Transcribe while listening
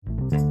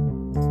What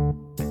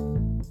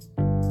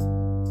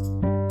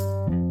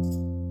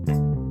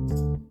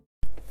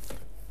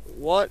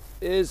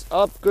is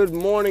up? Good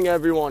morning,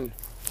 everyone.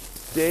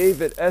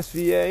 Dave at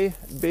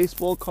SVA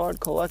Baseball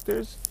Card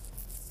Collectors.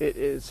 It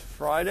is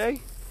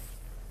Friday.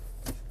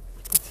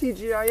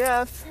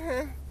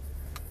 TGIF.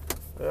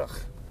 Ugh.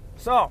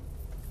 So,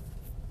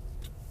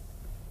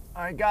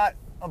 I got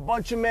a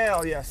bunch of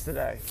mail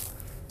yesterday.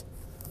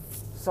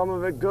 Some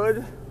of it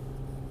good,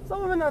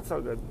 some of it not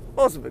so good.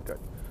 Most of it good.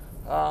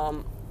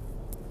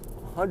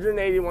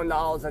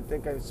 $181, I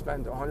think I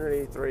spent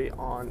 $183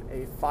 on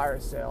a fire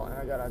sale, and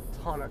I got a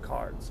ton of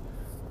cards.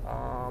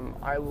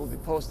 I will be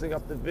posting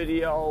up the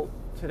video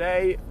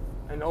today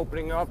and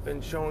opening up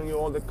and showing you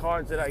all the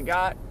cards that I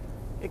got.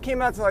 It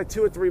came out to like $2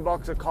 or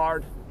 $3 a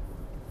card.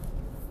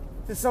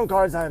 There's some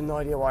cards I have no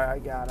idea why I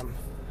got them.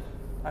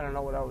 I don't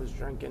know what I was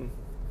drinking.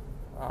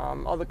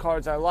 Other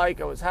cards I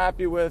was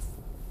happy with.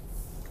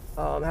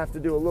 I have to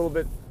do a little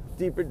bit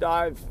deeper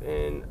dive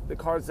in the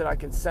cards that I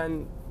can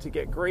send to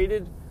get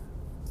graded.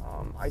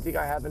 I think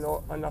I have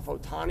enough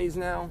Ohtanis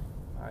now.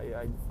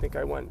 I think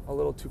I went a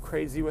little too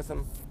crazy with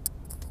them.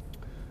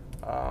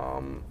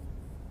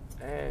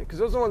 And because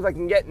those are the ones I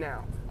can get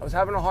now. I was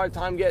having a hard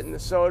time getting the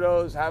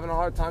Sotos, having a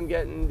hard time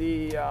getting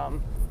the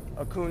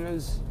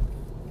Acunas.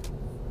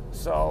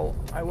 So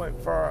I went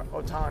for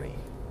Ohtani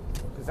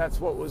because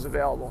that's what was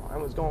available. I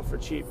was going for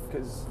cheap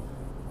because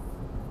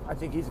I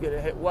think he's going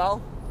to hit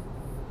well.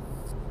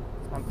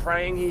 I'm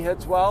praying he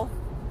hits well,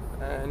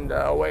 and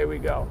away we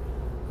go.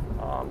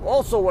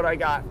 Also what I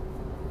got,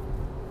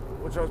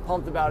 which I was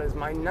pumped about, is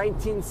my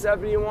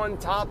 1971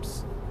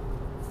 Topps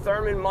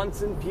Thurman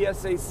Munson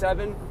PSA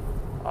 7.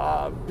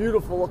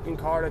 Beautiful looking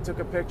card. I took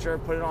a picture,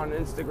 put it on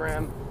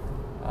Instagram.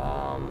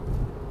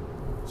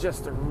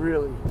 Just a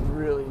really,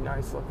 really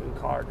nice looking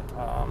card.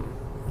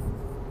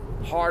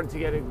 Hard to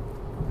get a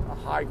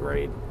high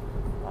grade.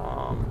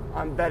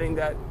 I'm betting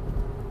that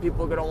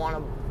people are going to want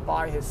to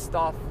buy his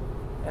stuff,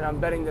 and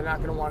I'm betting they're not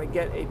going to want to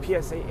get a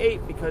PSA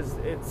 8 because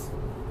it's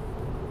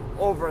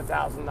over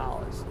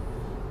 $1,000.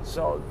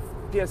 So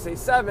PSA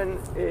 7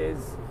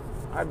 is,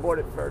 I bought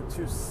it for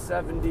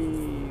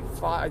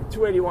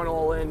 $281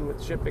 all in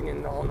with shipping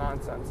and the whole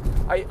nonsense.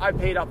 I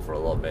paid up for a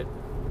little bit,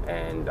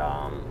 and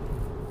I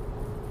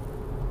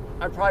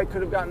probably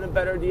could have gotten a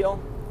better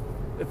deal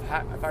if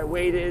I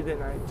waited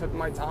and I took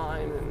my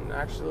time and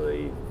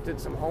actually did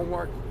some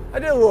homework. I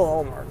did a little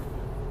homework,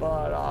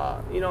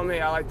 but you know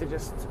me, I like to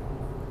just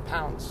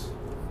pounce.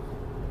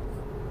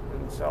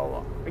 And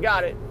so I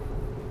got it.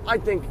 I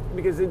think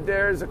because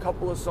there's a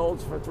couple of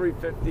solds for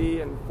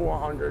 $350 and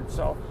 $400,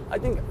 so I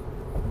think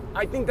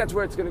that's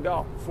where it's going to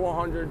go,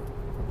 $400,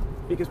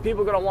 because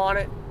people are going to want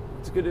it.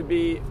 It's going to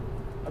be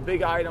a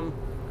big item,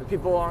 and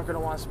people aren't going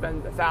to want to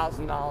spend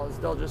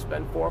 $1,000. They'll just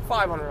spend $400 or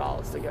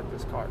 $500 to get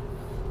this card.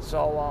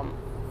 So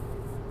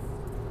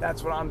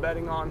that's what I'm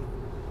betting on.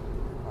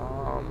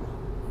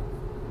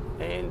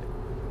 And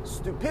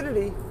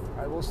stupidity,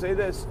 I will say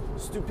this,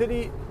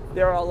 stupidity,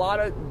 there are a lot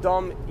of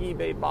dumb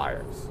eBay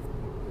buyers.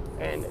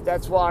 And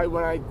that's why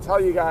when I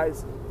tell you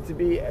guys to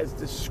be as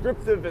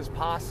descriptive as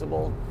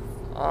possible,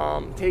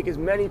 take as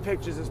many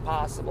pictures as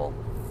possible.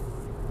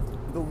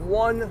 The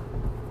one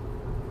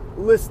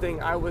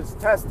listing I was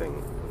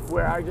testing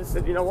where I just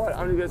said, you know what,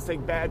 I'm just going to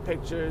take bad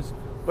pictures,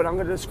 but I'm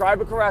going to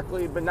describe it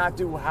correctly, but not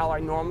do how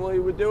I normally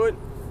would do it.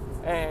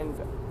 And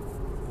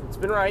it's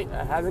been right.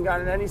 It hasn't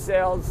gotten any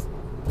sales.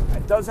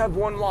 It does have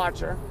one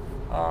watcher.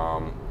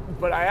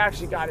 But I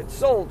actually got it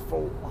sold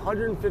for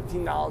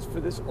 $115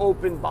 for this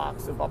open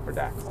box of Upper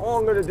Deck. All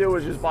I'm going to do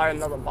is just buy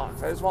another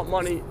box. I just want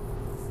money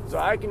so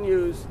I can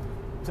use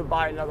to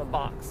buy another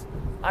box.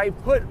 I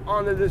put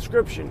on the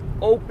description,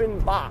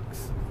 open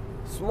box.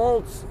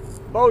 Smoltz,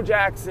 Bo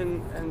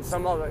Jackson, and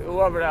some other,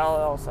 whoever the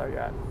hell else I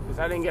got. Because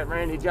I didn't get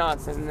Randy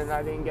Johnson and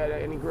I didn't get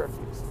any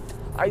Griffeys.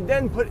 I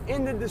then put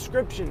in the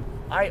description,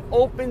 I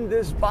opened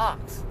this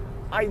box.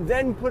 I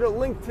then put a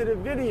link to the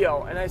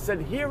video, and I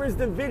said, here is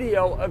the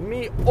video of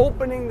me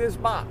opening this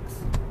box.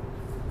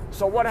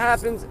 So what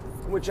happens,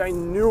 which I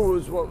knew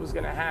was what was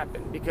going to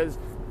happen, because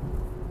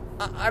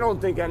I don't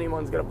think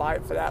anyone's going to buy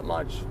it for that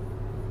much.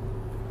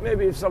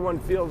 Maybe if someone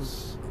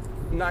feels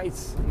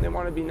nice and they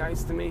want to be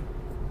nice to me.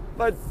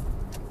 But,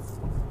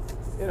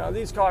 you know,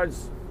 these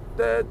cards,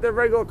 they're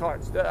regular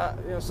cards. You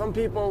know, some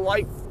people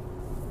like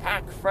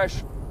pack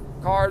fresh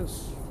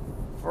cards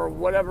for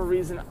whatever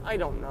reason. I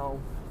don't know.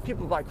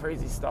 People buy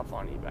crazy stuff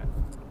on eBay.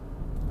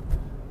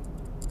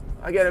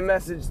 I get a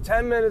message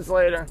 10 minutes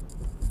later.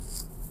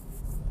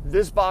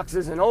 This box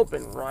isn't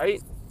open,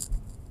 right?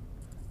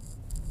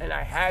 And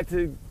I had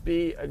to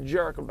be a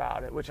jerk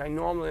about it, which I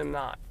normally am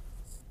not.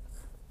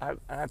 I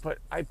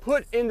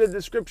put in the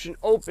description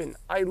open.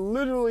 I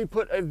literally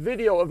put a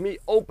video of me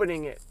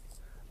opening it.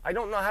 I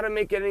don't know how to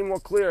make it any more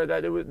clear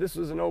that this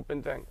was an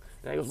open thing.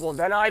 And he goes, well,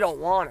 then I don't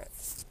want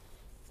it.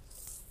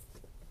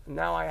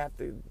 Now I have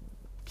to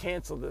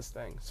cancel this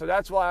thing. So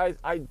that's why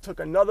I took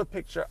another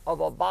picture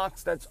of a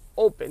box that's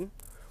open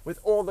with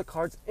all the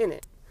cards in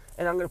it.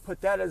 And I'm going to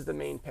put that as the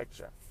main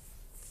picture.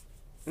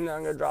 And then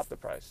I'm going to drop the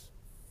price.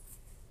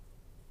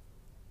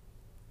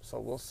 So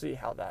we'll see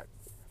how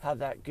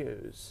that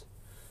goes.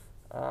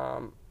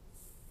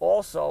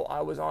 Also,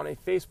 I was on a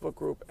Facebook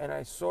group and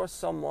I saw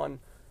someone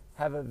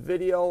have a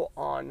video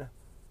on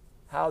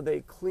how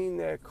they clean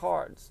their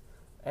cards.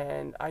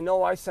 And I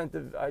know I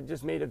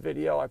just made a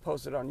video I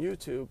posted on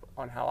YouTube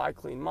on how I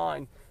clean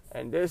mine,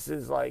 and this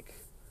is like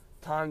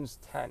times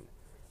 10.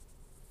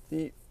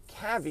 The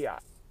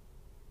caveat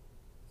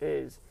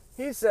is,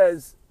 he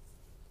says,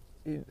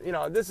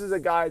 this is a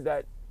guy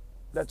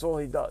that's all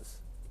he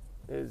does,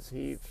 is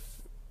he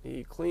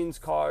cleans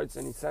cards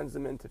and he sends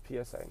them into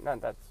PSA.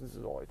 This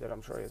is all he did.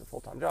 I'm sure he has a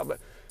full-time job,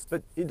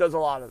 but he does a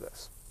lot of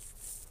this.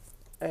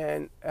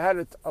 And it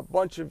had a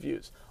bunch of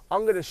views.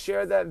 I'm going to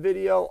share that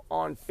video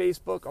on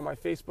Facebook, on my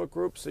Facebook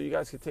group, so you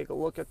guys can take a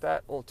look at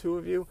that, all two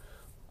of you.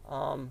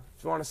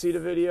 If you want to see the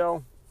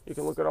video, you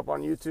can look it up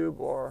on YouTube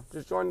or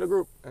just join the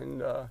group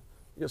and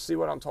you'll see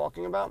what I'm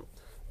talking about.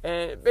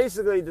 And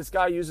basically, this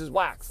guy uses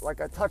wax,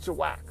 like a touch of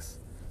wax,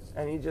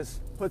 and he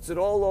just puts it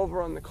all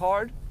over on the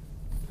card,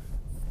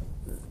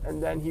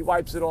 and then he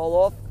wipes it all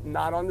off,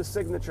 not on the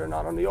signature,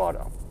 not on the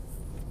auto.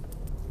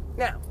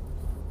 Now,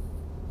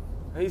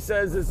 he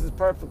says this is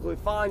perfectly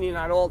fine, you're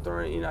not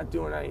altering it, you're not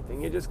doing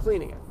anything, you're just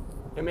cleaning it,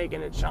 you're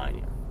making it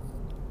shinier.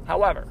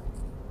 However,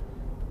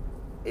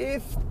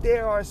 if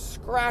there are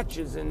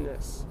scratches in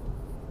this,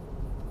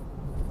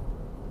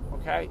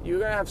 okay, you're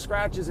going to have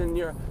scratches in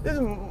this is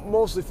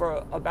mostly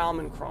for a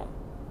Bauman Chrome.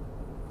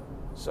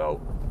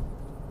 So,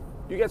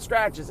 you get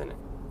scratches in it.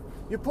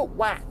 You put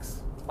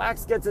wax.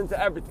 Wax gets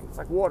into everything. It's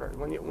like water.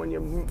 When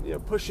you're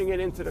pushing it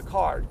into the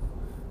card,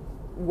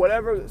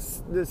 whatever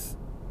this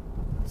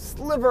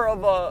sliver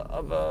of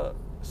a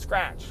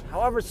scratch,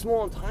 however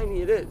small and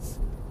tiny it is,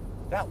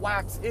 that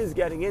wax is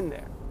getting in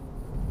there.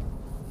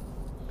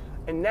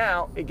 And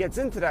now it gets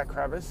into that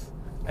crevice,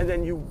 and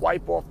then you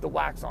wipe off the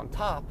wax on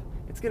top,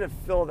 it's going to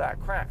fill that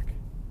crack.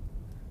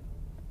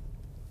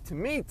 To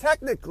me,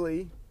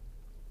 technically,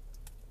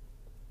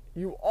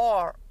 you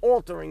are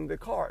altering the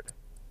card.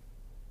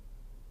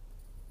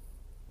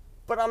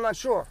 But I'm not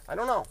sure. I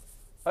don't know.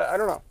 I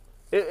don't know.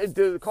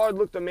 The card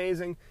looked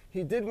amazing.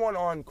 He did one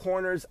on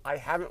corners. I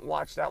haven't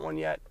watched that one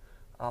yet.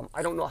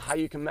 I don't know how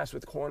you can mess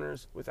with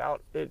corners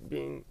without it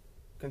being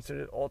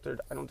considered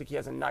altered. I don't think he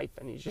has a knife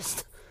and he's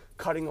just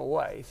cutting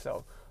away.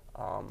 So,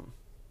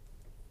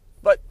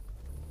 but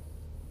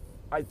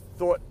I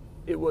thought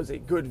it was a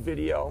good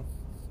video.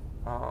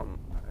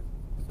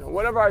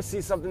 Whenever I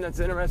see something that's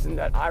interesting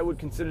that I would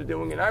consider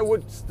doing, and I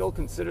would still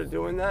consider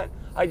doing that,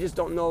 I just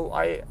don't know.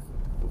 I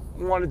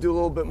want to do a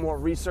little bit more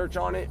research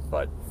on it,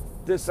 but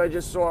this I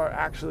just saw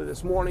actually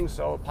this morning,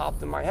 so it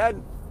popped in my head.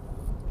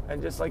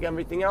 And just like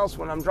everything else,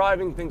 when I'm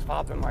driving, things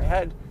pop in my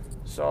head.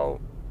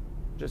 So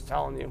just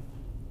telling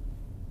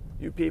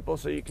you people,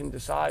 so you can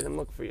decide and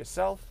look for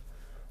yourself.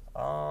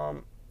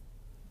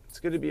 It's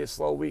going to be a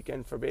slow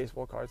weekend for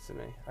baseball cards to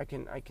me. I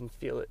can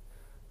feel it.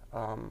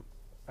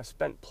 I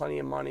spent plenty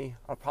of money.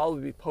 I'll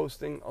probably be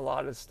posting a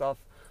lot of stuff.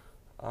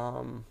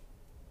 I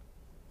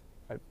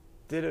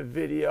did a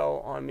video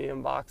on me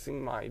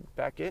unboxing my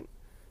Beckett.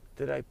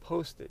 Did I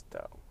post it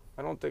though?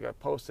 I don't think I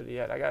posted it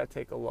yet. I got to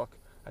take a look.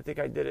 I think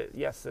I did it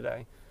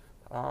yesterday.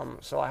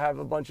 So I have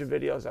a bunch of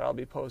videos that I'll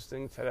be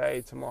posting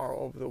today, tomorrow,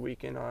 over the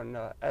weekend on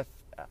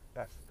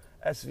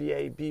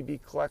SVA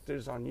BB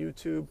Collectors on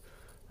YouTube.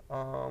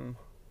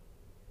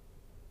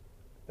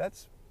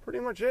 That's pretty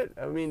much it.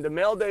 I mean, the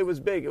mail day was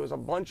big. It was a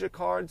bunch of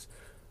cards.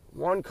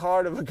 One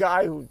card of a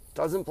guy who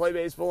doesn't play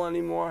baseball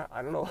anymore.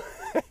 I don't know.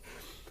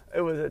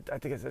 I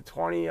think it's a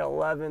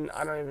 2011,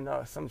 I don't even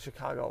know, some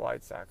Chicago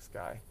White Sox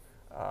guy.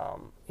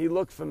 He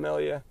looked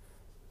familiar.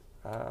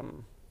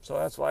 So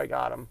that's why I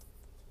got him.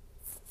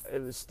 It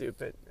was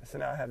stupid. So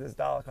now I have this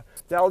dollar card.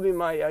 That'll be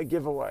my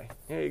giveaway.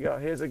 Here you go.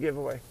 Here's a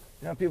giveaway.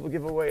 You know, people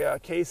give away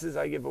cases.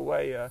 I give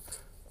away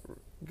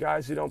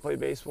guys who don't play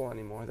baseball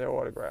anymore, their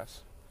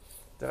autographs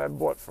that I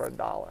bought for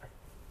 $1.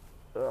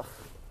 Ugh.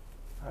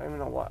 I don't even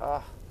know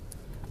what.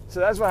 So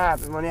that's what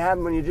happens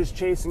when you're just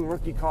chasing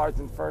rookie cards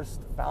and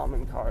first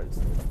Bauman cards.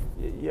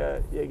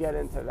 You get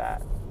into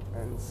that.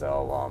 And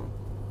so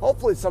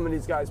hopefully some of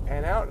these guys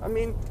pan out. I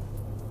mean,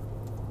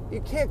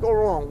 you can't go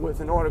wrong with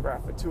an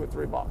autograph for $2 or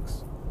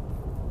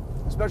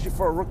 $3, especially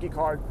for a rookie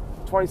card,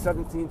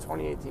 2017,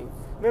 2018.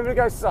 Maybe the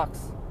guy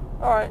sucks.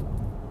 All right.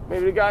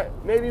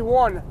 Maybe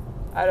one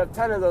out of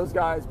 10 of those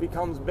guys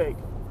becomes big,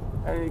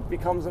 and it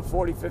becomes a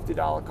 $40,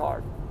 $50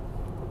 card.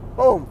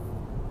 Boom.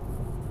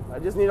 I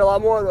just need a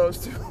lot more of those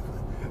to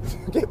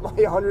get my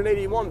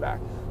 181 back.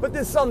 But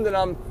there's some that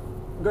I'm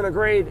going to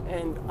grade,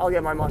 and I'll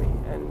get my money.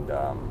 And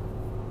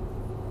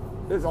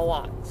there's a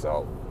lot.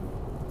 So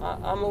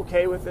I'm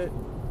okay with it.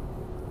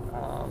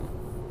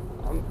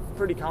 I'm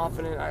pretty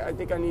confident. I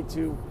think I need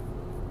to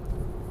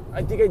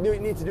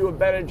do a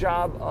better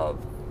job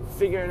of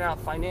figuring out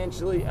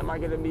financially, am I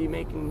going to be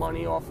making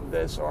money off of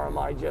this, or am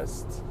I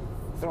just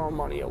throwing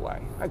money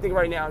away? I think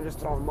right now I'm just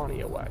throwing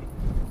money away.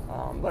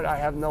 But I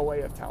have no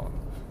way of telling.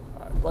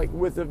 Like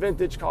with the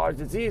vintage cards,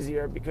 it's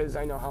easier because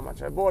I know how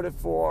much I bought it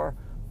for.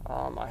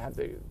 I have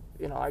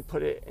I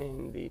put it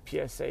in the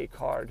PSA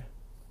card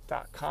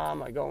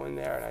eBayStuff.com. I go in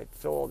there and I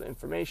fill all the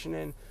information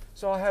in.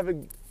 So I have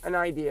an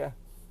idea.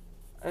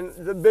 And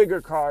the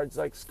bigger cards,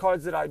 like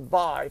cards that I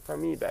buy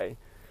from eBay,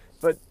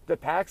 but the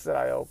packs that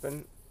I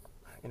open,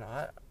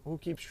 who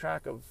keeps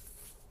track of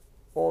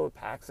all the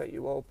packs that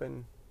you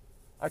open?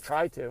 I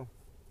try to,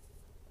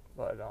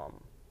 but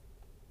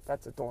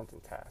that's a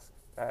daunting task.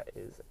 That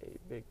is a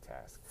big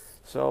task.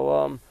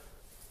 So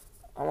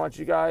I want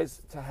you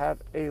guys to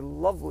have a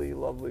lovely,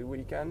 lovely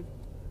weekend.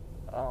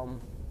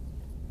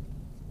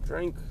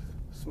 Drink,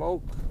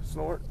 smoke,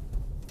 snort,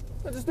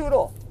 just do it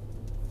all.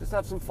 Just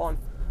have some fun.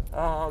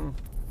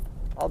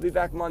 I'll be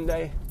back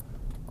Monday,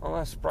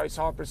 unless Bryce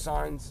Harper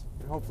signs,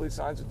 and hopefully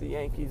signs with the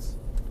Yankees.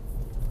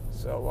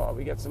 So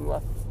we get some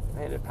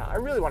left-handed power. I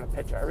really want a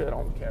pitcher. I really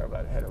don't care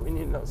about a hitter. We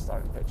need another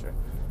starting pitcher.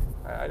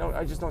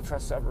 I just don't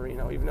trust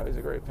Severino, even though he's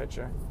a great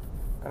pitcher.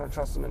 I don't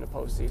trust him in the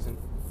postseason.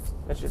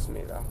 That's just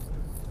me, though.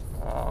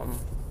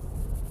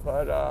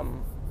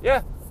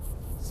 Yeah.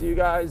 See you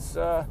guys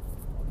on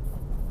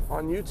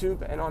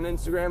YouTube and on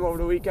Instagram over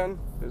the weekend,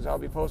 because I'll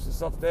be posting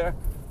stuff there.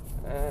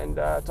 And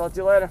talk to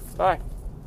you later. Bye.